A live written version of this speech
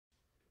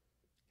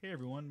Hey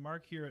everyone,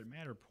 Mark here at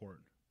Matterport,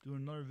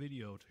 doing another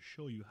video to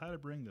show you how to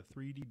bring the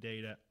 3D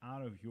data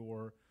out of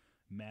your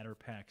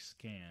Matterpack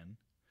scan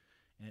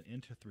and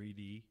into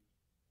 3D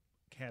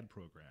CAD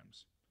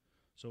programs.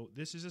 So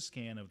this is a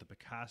scan of the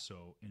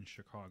Picasso in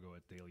Chicago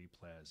at Daley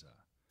Plaza.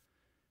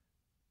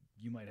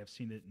 You might have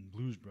seen it in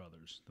Blues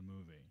Brothers, the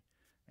movie.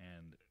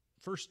 And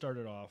first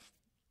started off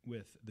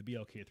with the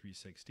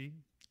BLK360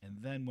 and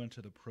then went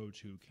to the Pro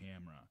 2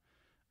 camera.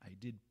 I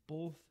did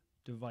both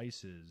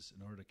devices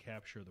in order to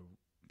capture the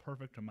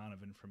perfect amount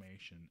of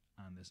information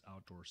on this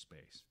outdoor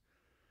space.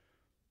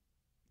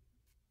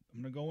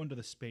 I'm going to go into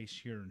the space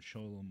here and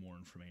show a little more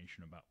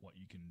information about what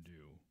you can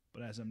do.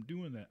 But as I'm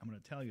doing that, I'm going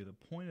to tell you the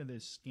point of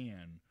this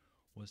scan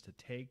was to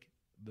take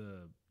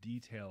the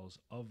details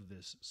of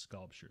this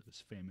sculpture,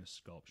 this famous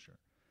sculpture,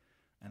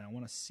 and I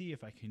want to see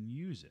if I can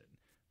use it.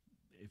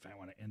 If I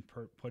want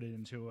to put it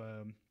into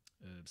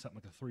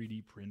something like a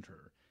 3D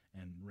printer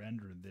and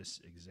render this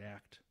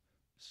exact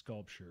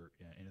sculpture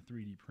in a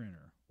 3D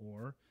printer,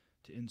 or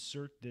to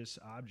insert this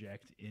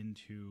object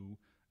into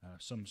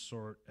some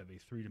sort of a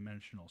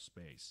three-dimensional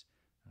space.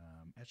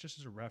 That's just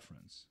as a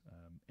reference.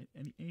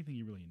 Anything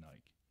you really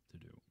like to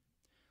do.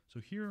 So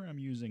here I'm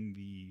using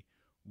the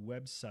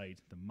website,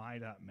 the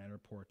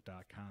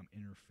my.matterport.com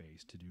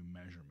interface to do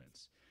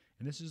measurements.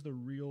 And this is the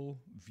real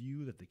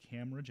view that the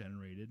camera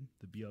generated,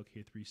 the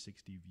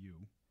BLK360 view.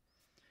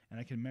 And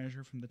I can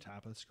measure from the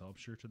top of the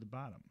sculpture to the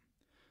bottom.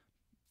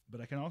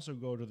 But I can also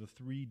go to the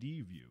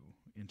 3D view,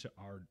 into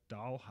our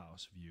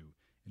dollhouse view,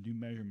 and do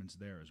measurements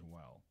there as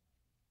well.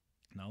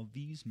 Now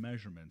these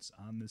measurements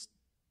on this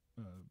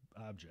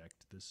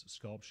object, this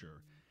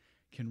sculpture,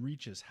 can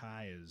reach as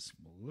high as,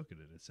 well, look at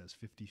it, it says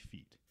 50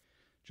 feet,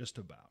 just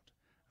about.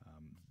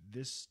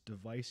 This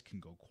device can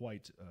go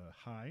quite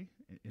high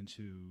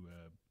into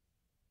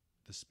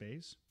the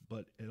space,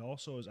 but it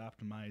also is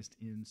optimized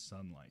in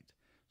sunlight.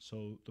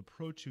 So the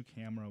Pro 2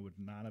 camera would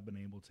not have been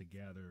able to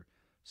gather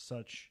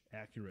such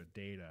accurate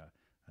data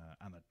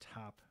on the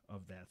top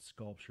of that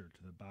sculpture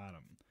to the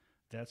bottom.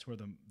 That's where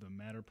the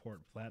Matterport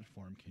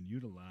platform can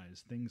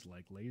utilize things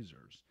like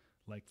lasers,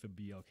 like the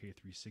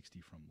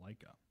BLK360 from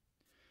Leica.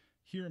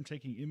 Here I'm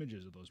taking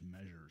images of those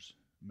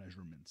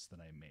measurements that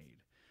I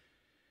made.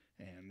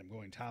 And I'm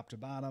going top to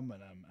bottom,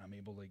 and I'm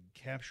able to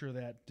capture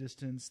that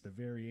distance, the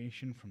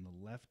variation from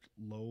the left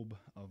lobe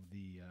of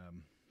the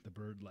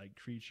bird-like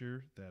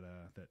creature that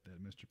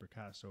Mr.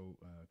 Picasso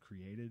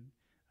created.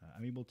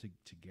 I'm able to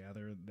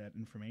gather that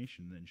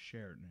information and then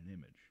share it in an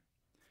image.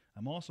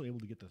 I'm also able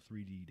to get the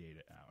 3D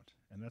data out,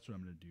 and that's what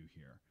I'm going to do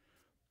here.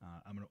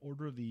 I'm going to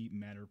order the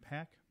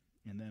Matterpack,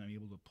 and then I'm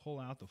able to pull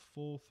out the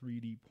full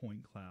 3D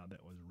point cloud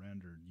that was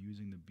rendered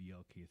using the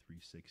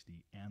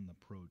BLK360 and the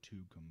Pro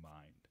 2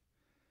 combined.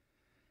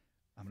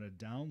 I'm going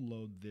to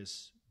download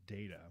this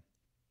data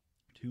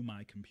to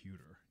my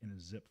computer in a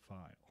zip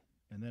file,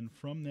 and then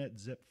from that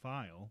zip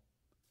file,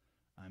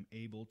 I'm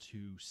able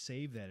to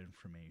save that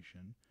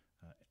information,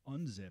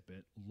 unzip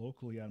it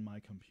locally on my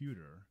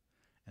computer,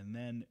 and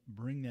then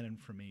bring that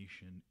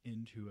information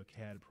into a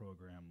CAD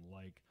program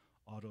like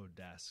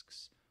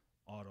Autodesk's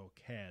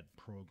AutoCAD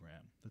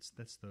program.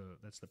 That's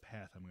the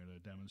path I'm going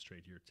to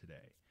demonstrate here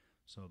today.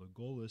 So the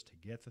goal is to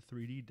get the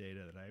 3D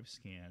data that I've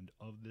scanned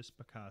of this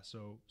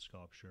Picasso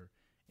sculpture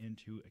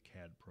into a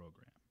CAD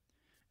program.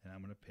 And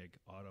I'm going to pick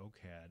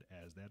AutoCAD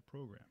as that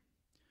program.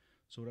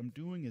 So what I'm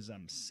doing is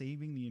I'm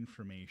saving the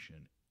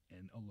information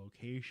in a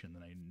location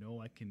that I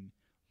know I can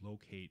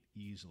locate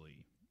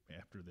easily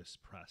after this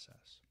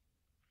process.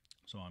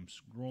 So I'm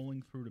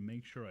scrolling through to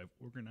make sure I've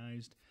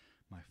organized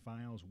my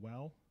files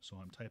well. So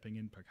I'm typing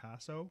in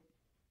Picasso,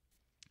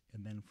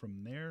 and then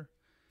from there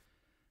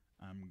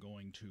I'm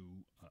going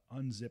to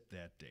unzip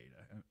that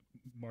data,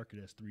 mark it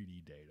as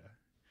 3D data,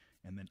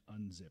 and then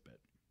unzip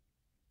it.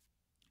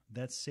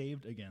 That's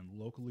saved again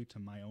locally to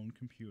my own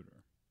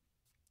computer,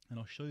 and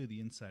I'll show you the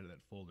inside of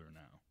that folder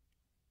now.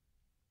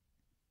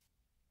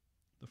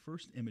 The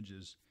first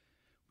images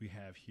we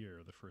have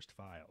here, the first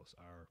files,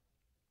 are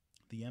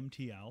the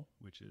MTL,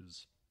 which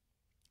is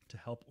to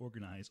help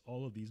organize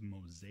all of these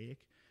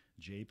mosaic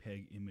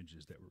JPEG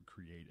images that were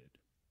created.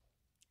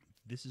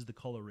 This is the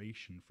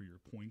coloration for your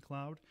point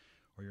cloud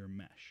or your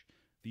mesh.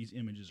 These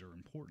images are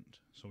important,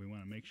 so we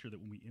want to make sure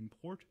that when we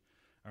import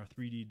our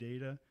 3D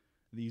data,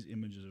 these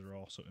images are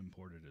also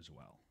imported as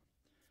well.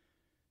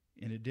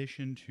 In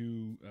addition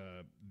to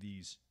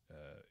these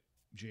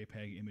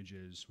JPEG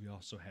images, we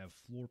also have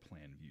floor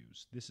plan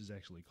views. This is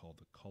actually called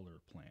the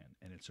color plan,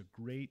 and it's a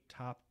great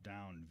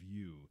top-down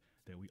view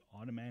that we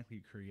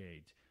automatically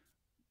create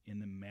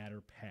in the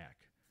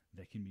Matterpack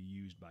that can be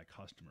used by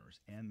customers,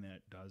 and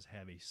that does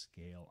have a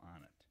scale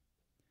on it.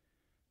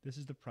 This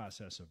is the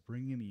process of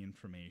bringing the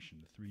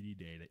information, the 3D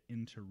data,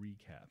 into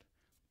Recap.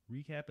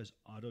 Recap is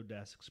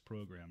Autodesk's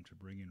program to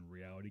bring in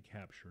reality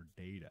capture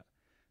data.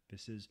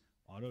 This is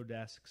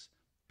Autodesk's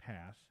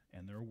path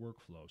and their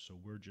workflow, so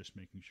we're just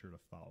making sure to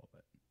follow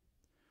it.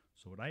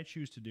 So what I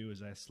choose to do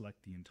is I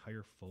select the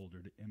entire folder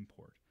to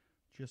import.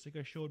 Just like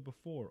I showed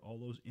before, all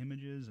those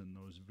images and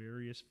those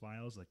various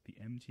files like the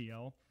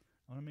MTL,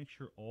 I want to make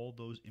sure all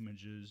those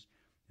images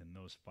and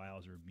those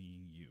files are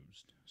being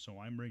used. So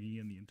I'm bringing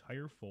in the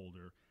entire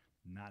folder,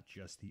 not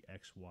just the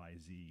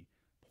XYZ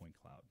point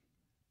cloud.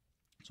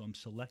 So I'm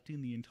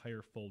selecting the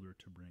entire folder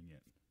to bring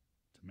in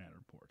to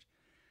Matterport.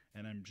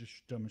 And I'm just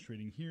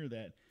demonstrating here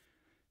that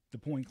the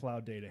point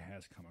cloud data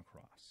has come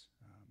across.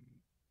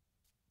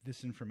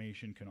 This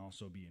information can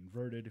also be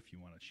inverted if you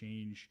want to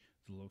change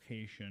the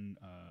location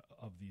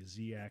of the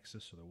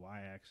z-axis or the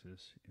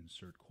y-axis,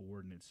 insert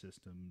coordinate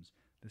systems.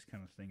 This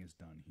kind of thing is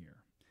done here.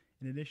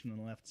 In addition, on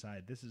the left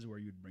side, this is where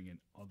you'd bring in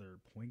other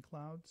point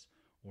clouds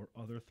or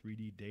other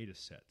 3D data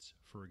sets.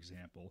 For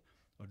example,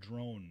 a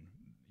drone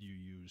you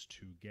use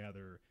to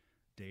gather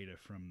data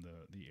from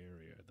the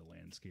area, the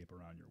landscape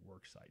around your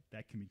work site.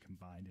 That can be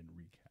combined in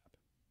Recap.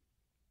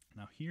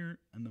 Now here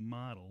in the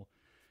model,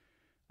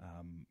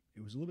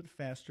 it was a little bit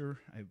faster.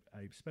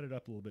 I sped it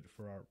up a little bit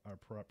for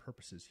our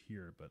purposes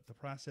here, but the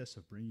process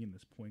of bringing in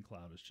this point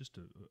cloud is just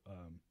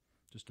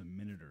a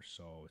minute or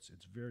so.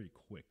 It's very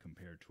quick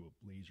compared to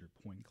a laser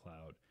point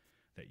cloud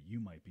that you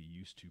might be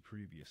used to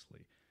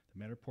previously.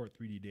 The Matterport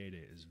 3D data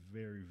is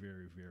very,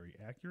 very, very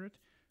accurate,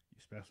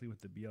 especially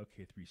with the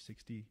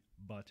BLK360,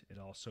 but it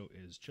also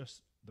is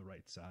just the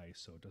right size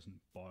so it doesn't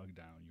bog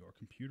down your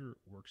computer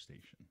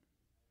workstation.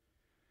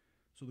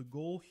 So the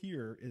goal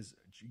here is,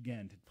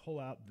 again, to pull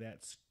out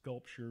that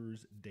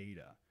sculpture's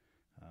data.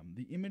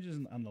 The images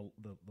on the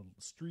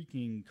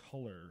streaking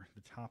color,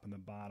 the top and the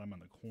bottom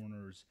and the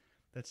corners,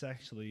 that's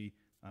actually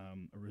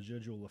a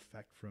residual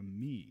effect from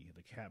me,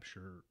 the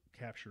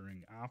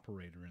capturing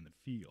operator in the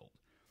field.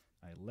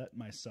 I let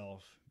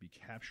myself be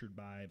captured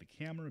by the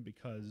camera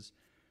because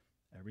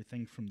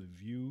everything from the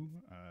view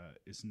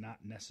is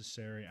not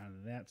necessary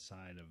on that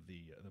side of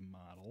the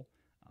model.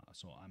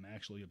 So I'm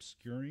actually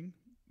obscuring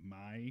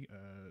my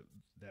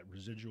that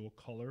residual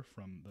color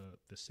from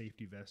the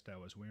safety vest I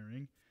was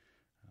wearing,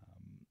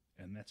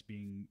 and this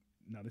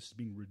is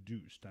being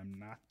reduced. I'm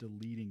not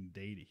deleting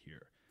data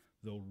here,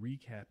 though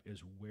Recap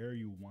is where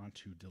you want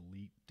to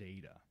delete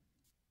data.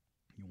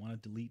 You want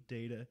to delete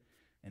data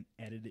and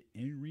edit it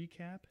in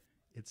Recap.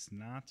 It's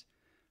not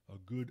a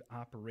good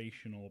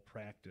operational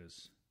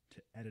practice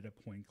to edit a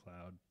point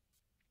cloud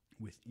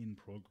within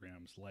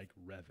programs like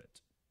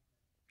Revit.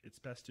 It's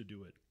best to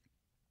do it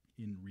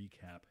in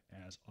Recap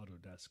as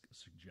Autodesk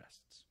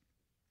suggests.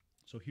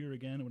 So here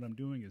again, what I'm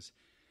doing is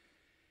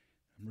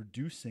I'm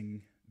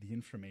reducing the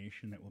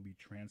information that will be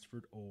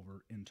transferred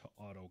over into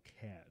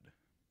AutoCAD.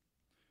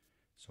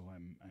 So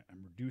I'm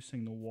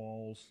reducing the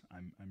walls.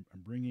 I'm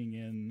bringing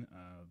in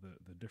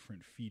the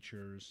different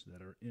features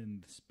that are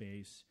in the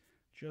space,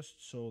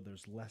 just so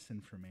there's less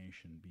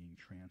information being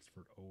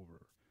transferred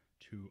over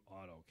to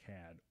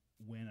AutoCAD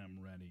when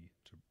I'm ready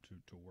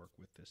to work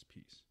with this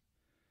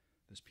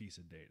piece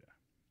of data.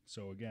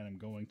 So again, I'm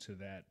going to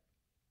that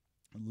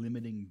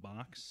limiting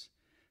box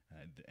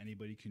that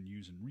anybody can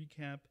use in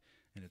Recap,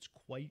 and it's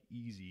quite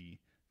easy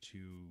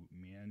to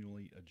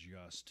manually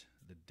adjust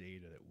the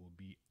data that will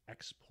be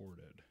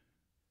exported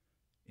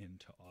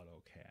into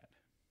AutoCAD.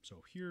 So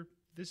here,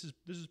 this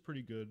is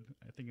pretty good.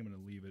 I think I'm going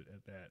to leave it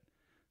at that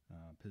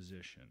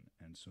position.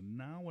 And so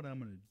now what I'm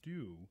going to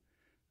do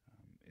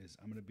is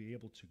I'm going to be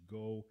able to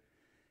go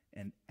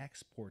and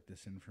export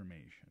this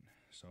information.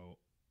 So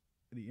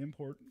the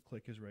import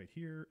click is right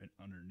here, and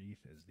underneath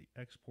is the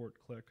export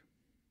click.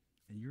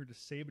 And you're to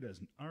save it as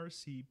an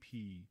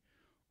RCP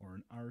or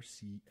an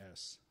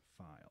RCS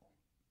file.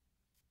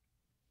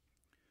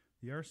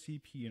 The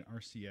RCP and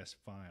RCS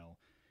file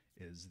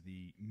is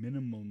the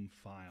minimum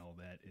file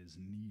that is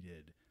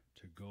needed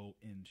to go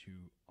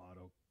into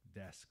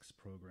Autodesk's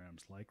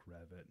programs like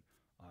Revit,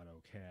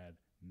 AutoCAD,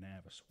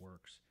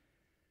 Navisworks.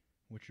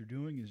 What you're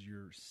doing is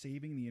you're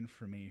saving the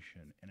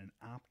information in an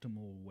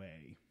optimal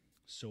way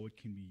so it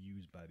can be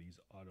used by these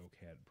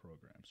AutoCAD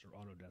programs or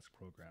Autodesk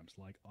programs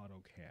like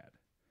AutoCAD.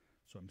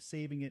 So I'm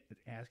saving it.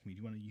 It's asking me,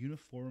 do you want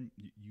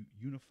to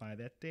unify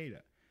that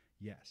data?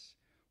 Yes.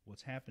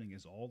 What's happening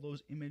is all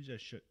those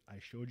images I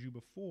showed you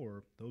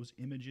before, those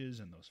images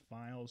and those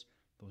files,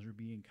 those are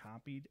being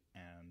copied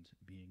and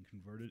being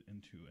converted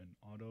into an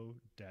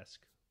Autodesk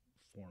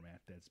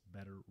format that's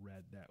better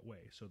read that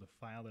way. So the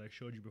file that I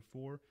showed you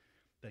before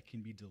that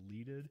can be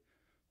deleted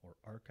or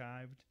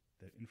archived,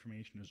 that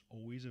information is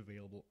always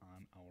available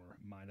on our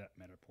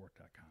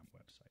my.matterport.com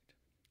website.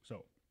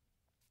 So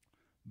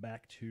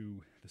back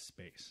to the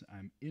space.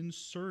 I'm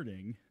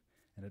inserting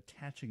and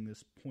attaching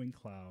this point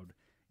cloud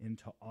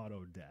into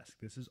Autodesk.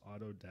 This is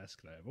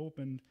Autodesk that I've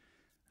opened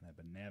and I've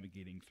been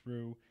navigating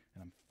through,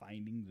 and I'm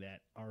finding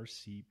that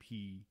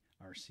RCP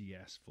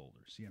RCS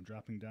folder. See, I'm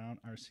dropping down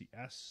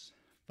RCS,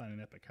 finding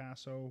that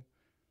Picasso,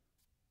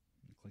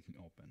 and clicking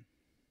open.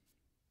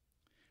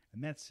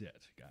 And that's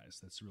it, guys.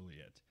 That's really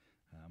it.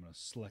 I'm going to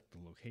select the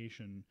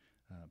location,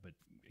 but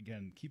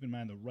again, keep in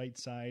mind the right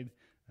side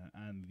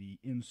on the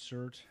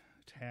Insert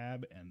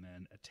tab, and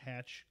then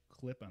Attach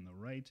clip on the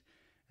right.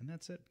 And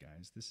that's it,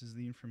 guys. This is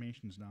the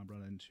information that's now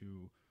brought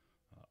into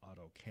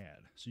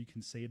AutoCAD. So you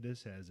can save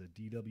this as a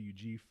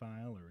DWG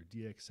file or a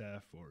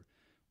DXF or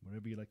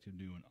whatever you like to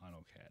do in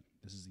AutoCAD.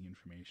 This is the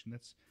information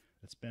that's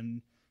that's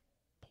been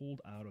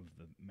pulled out of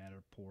the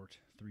Matterport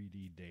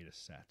 3D data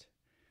set.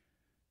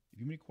 If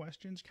you have any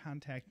questions,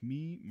 contact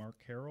me, Mark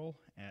Carroll,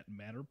 at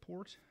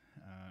Matterport,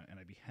 and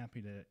I'd be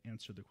happy to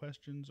answer the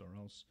questions or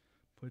else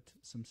put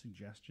some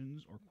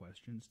suggestions or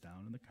questions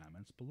down in the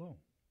comments below.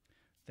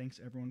 Thanks,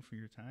 everyone, for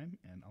your time,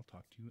 and I'll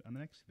talk to you on the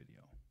next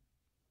video.